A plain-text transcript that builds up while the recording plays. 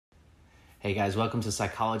Hey guys, welcome to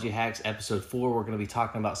Psychology Hacks, episode 4. We're going to be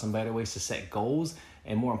talking about some better ways to set goals,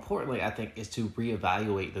 and more importantly, I think, is to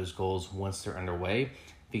reevaluate those goals once they're underway.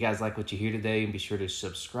 If you guys like what you hear today, be sure to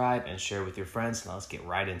subscribe and share with your friends. Now let's get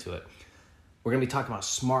right into it. We're going to be talking about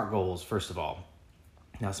SMART goals, first of all.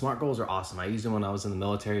 Now, SMART goals are awesome. I used them when I was in the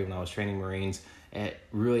military, when I was training Marines. It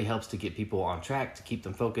really helps to get people on track, to keep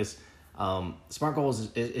them focused. SMART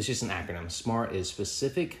goals is just an acronym. SMART is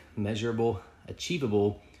specific, measurable,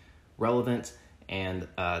 achievable, relevant, and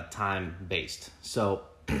time-based. So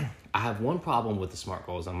I have one problem with the SMART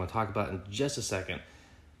goals I'm going to talk about in just a second.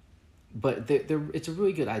 But it's a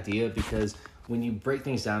really good idea because when you break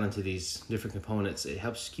things down into these different components, it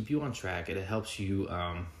helps keep you on track. It helps you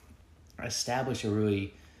establish a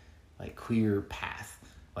really clear path.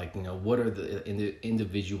 What are the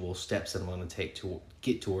individual steps that I'm going to take to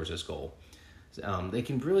get towards this goal? They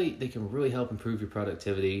can really help improve your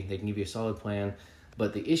productivity. They can give you a solid plan.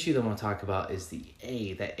 But the issue that I want to talk about is the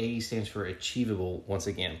A. That A stands for achievable once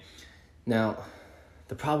again. Now,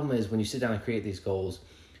 the problem is when you sit down and create these goals,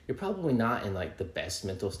 you're probably not in the best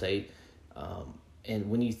mental state. And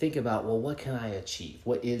when you think about, what can I achieve?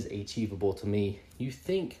 What is achievable to me? You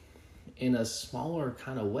think in a smaller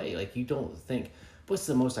kind of way. You don't think, what's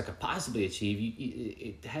the most I could possibly achieve?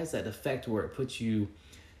 It has that effect where it puts you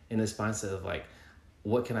in this mindset of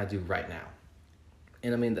what can I do right now?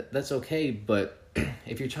 And I mean, that's okay, but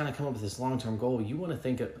if you're trying to come up with this long-term goal, you want to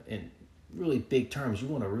think in really big terms. You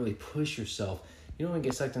want to really push yourself. You don't want to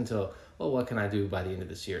get sucked into, what can I do by the end of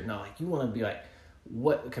this year? No, you want to be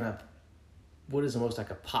what is the most I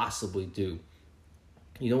could possibly do?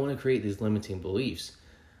 You don't want to create these limiting beliefs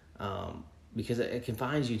because it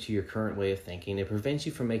confines you to your current way of thinking. It prevents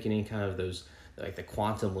you from making any kind of those, the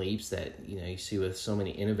quantum leaps that, you see with so many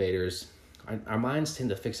innovators. Our minds tend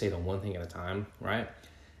to fixate on one thing at a time, right?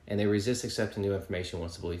 And they resist accepting new information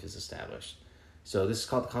once the belief is established. So this is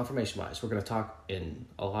called the confirmation bias. We're going to talk in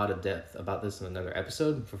a lot of depth about this in another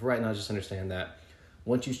episode. But for right now, just understand that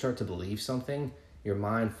once you start to believe something, your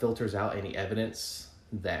mind filters out any evidence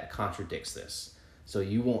that contradicts this. So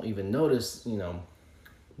you won't even notice,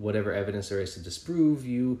 whatever evidence there is to disprove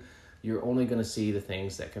you. You're only going to see the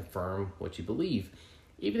things that confirm what you believe.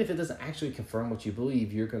 Even if it doesn't actually confirm what you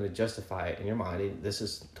believe, you're going to justify it in your mind. This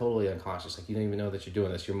is totally unconscious. You don't even know that you're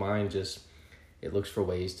doing this. Your mind it looks for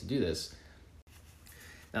ways to do this.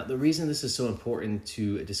 Now, the reason this is so important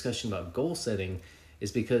to a discussion about goal setting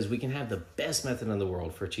is because we can have the best method in the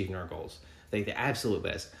world for achieving our goals, the absolute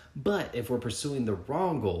best. But if we're pursuing the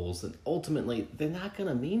wrong goals, then ultimately they're not going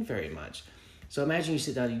to mean very much. So imagine you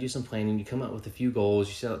sit down, you do some planning, you come up with a few goals,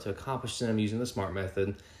 you set out to accomplish them using the SMART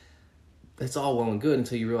method. That's all well and good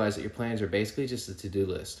until you realize that your plans are basically just a to-do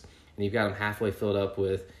list. And you've got them halfway filled up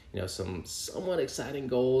with, some somewhat exciting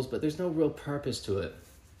goals, but there's no real purpose to it.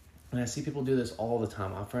 And I see people do this all the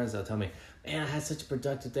time. I have friends that'll tell me, man, I had such a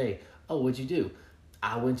productive day. Oh, what'd you do?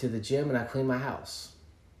 I went to the gym and I cleaned my house.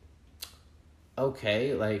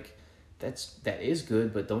 Okay, that is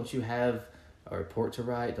good, but don't you have a report to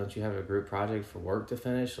write? Don't you have a group project for work to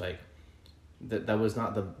finish? That was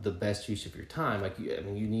not the best use of your time.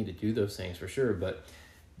 You need to do those things for sure, but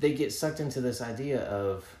they get sucked into this idea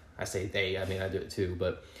of, I say they, I do it too,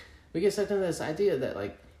 but we get sucked into this idea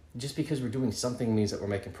that just because we're doing something means that we're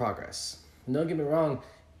making progress. Don't get me wrong,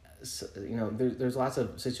 there's lots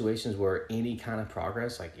of situations where any kind of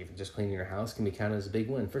progress, even just cleaning your house, can be counted as a big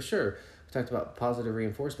win, for sure. We talked about positive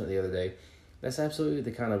reinforcement the other day. That's absolutely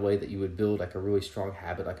the kind of way that you would build a really strong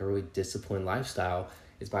habit, a really disciplined lifestyle,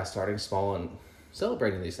 is by starting small and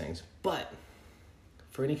celebrating these things. But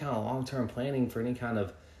for any kind of long-term planning, for any kind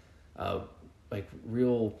of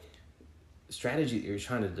real strategy that you're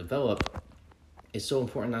trying to develop, it's so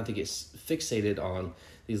important not to get fixated on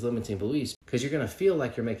these limiting beliefs, because you're going to feel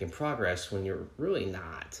like you're making progress when you're really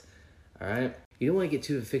not. All right? You don't want to get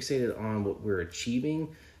too fixated on what we're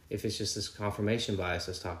achieving if it's just this confirmation bias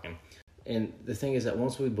that's talking. And the thing is that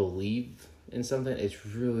once we believe in something, it's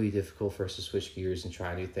really difficult for us to switch gears and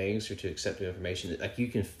try new things or to accept new information. You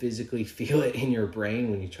can physically feel it in your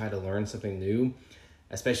brain when you try to learn something new,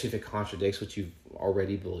 especially if it contradicts what you've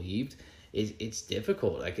already believed. It's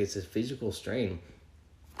difficult. It's a physical strain.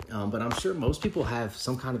 But I'm sure most people have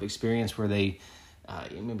some kind of experience where they,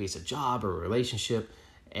 maybe it's a job or a relationship,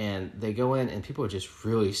 and they go in and people are just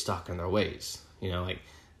really stuck in their ways.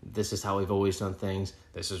 This is how we've always done things.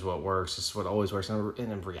 This is what works. This is what always works. And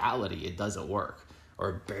in reality, it doesn't work, or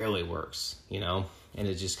it barely works, And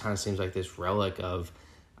it just kind of seems like this relic of,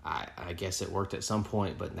 I guess it worked at some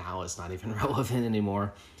point, but now it's not even relevant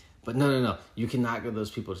anymore. But no. You cannot get those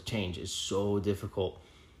people to change. It's so difficult.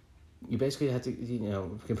 you basically have to,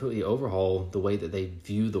 completely overhaul the way that they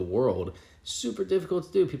view the world. Super difficult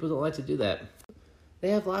to do. People don't like to do that. They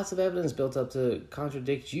have lots of evidence built up to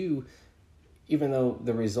contradict you, even though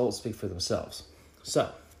the results speak for themselves.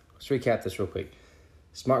 So, let's recap this real quick.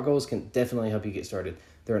 SMART goals can definitely help you get started.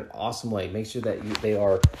 They're an awesome way. Make sure that they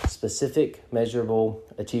are specific, measurable,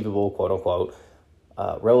 achievable, quote unquote,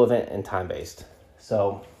 relevant, and time-based.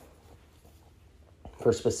 So,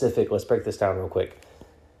 for specific, let's break this down real quick.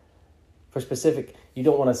 For specific, you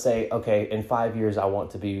don't want to say, okay, in 5 years, I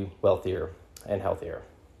want to be wealthier and healthier.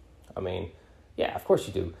 I mean, yeah, of course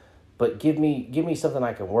you do. But give me something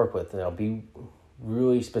I can work with. Be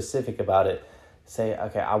really specific about it. Say,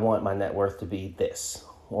 okay, I want my net worth to be this,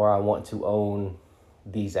 or I want to own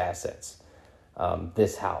these assets,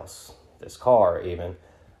 this house, this car even.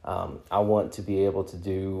 I want to be able to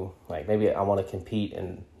do, like, maybe I want to compete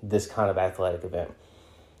in this kind of athletic event,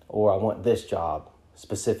 or I want this job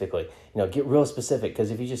specifically. Get real specific, because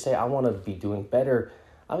if you just say, I want to be doing better,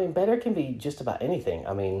 better can be just about anything.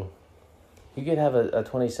 You could have a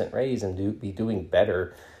 20-cent raise and be doing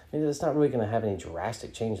better. That's not really going to have any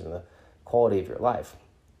drastic change in the quality of your life.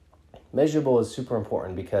 Measurable is super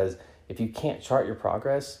important, because if you can't chart your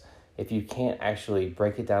progress, if you can't actually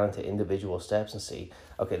break it down into individual steps and see,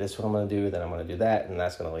 okay, this is what I'm going to do, then I'm going to do that, and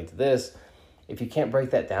that's going to lead to this. If you can't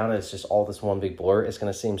break that down, it's just all this one big blur, it's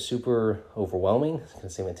going to seem super overwhelming. It's going to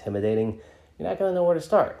seem intimidating. You're not going to know where to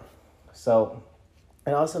start. So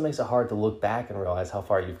it also makes it hard to look back and realize how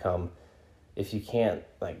far you've come if you can't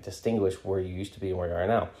distinguish where you used to be and where you are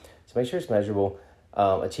now. So make sure it's measurable,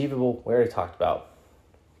 achievable. We already talked about.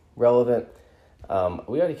 Relevant.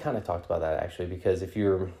 We already kind of talked about that, actually, because if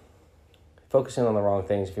you're focusing on the wrong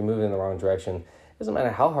things, if you're moving in the wrong direction, it doesn't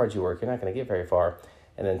matter how hard you work, you're not going to get very far.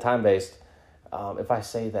 And then time-based, if I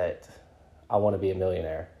say that I want to be a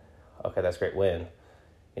millionaire, okay, that's great, when?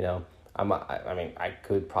 I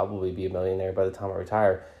could probably be a millionaire by the time I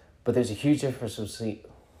retire, but there's a huge difference between...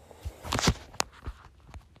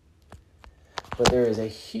 But there is a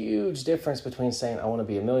huge difference between saying I want to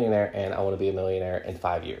be a millionaire and I want to be a millionaire in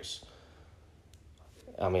 5 years.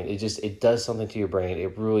 It does something to your brain.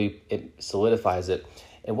 It solidifies it.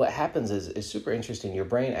 And what happens is super interesting. Your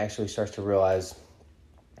brain actually starts to realize,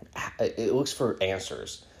 it looks for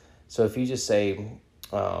answers. So if you just say,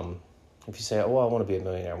 oh, I want to be a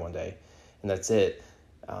millionaire one day, and that's it,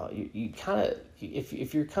 you kind of,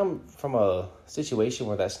 if you come from a situation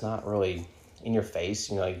where that's not really in your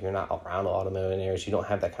face, you're not around a lot of millionaires, you don't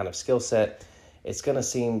have that kind of skill set, it's going to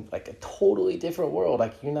seem like a totally different world.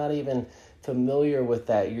 Like you're not even familiar with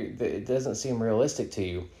that. It doesn't seem realistic to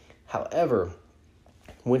you. However,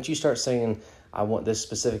 once you start saying, I want this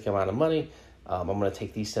specific amount of money, I'm going to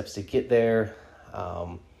take these steps to get there,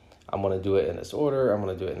 I'm going to do it in this order, I'm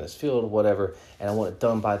going to do it in this field, whatever, and I want it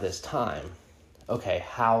done by this time. Okay,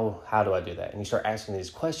 how do I do that? And you start asking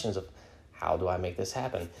these questions of, how do I make this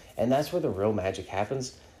happen? And that's where the real magic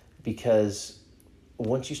happens, because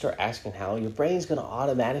once you start asking how, your brain's going to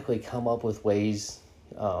automatically come up with ways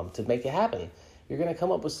to make it happen. You're going to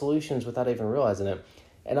come up with solutions without even realizing it.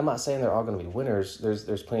 And I'm not saying they're all going to be winners.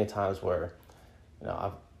 There's plenty of times where,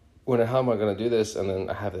 how am I going to do this? And then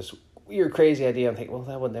I have this weird, crazy idea. I'm thinking, well,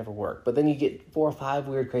 that would never work. But then you get 4 or 5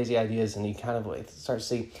 weird, crazy ideas, and you kind of start to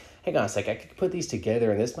see, hang on a sec, I could put these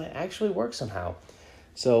together, and this might actually work somehow.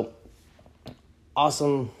 So,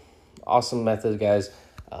 awesome method, guys.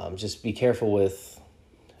 Just be careful with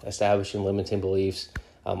establishing limiting beliefs.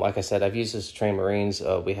 Like I said, I've used this to train Marines.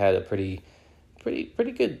 We had a pretty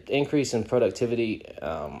good increase in productivity.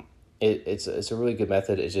 It's a really good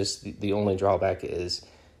method. It's just the only drawback is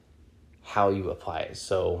how you apply it.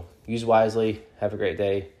 So use wisely. Have a great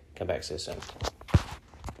day. Come back, see you soon.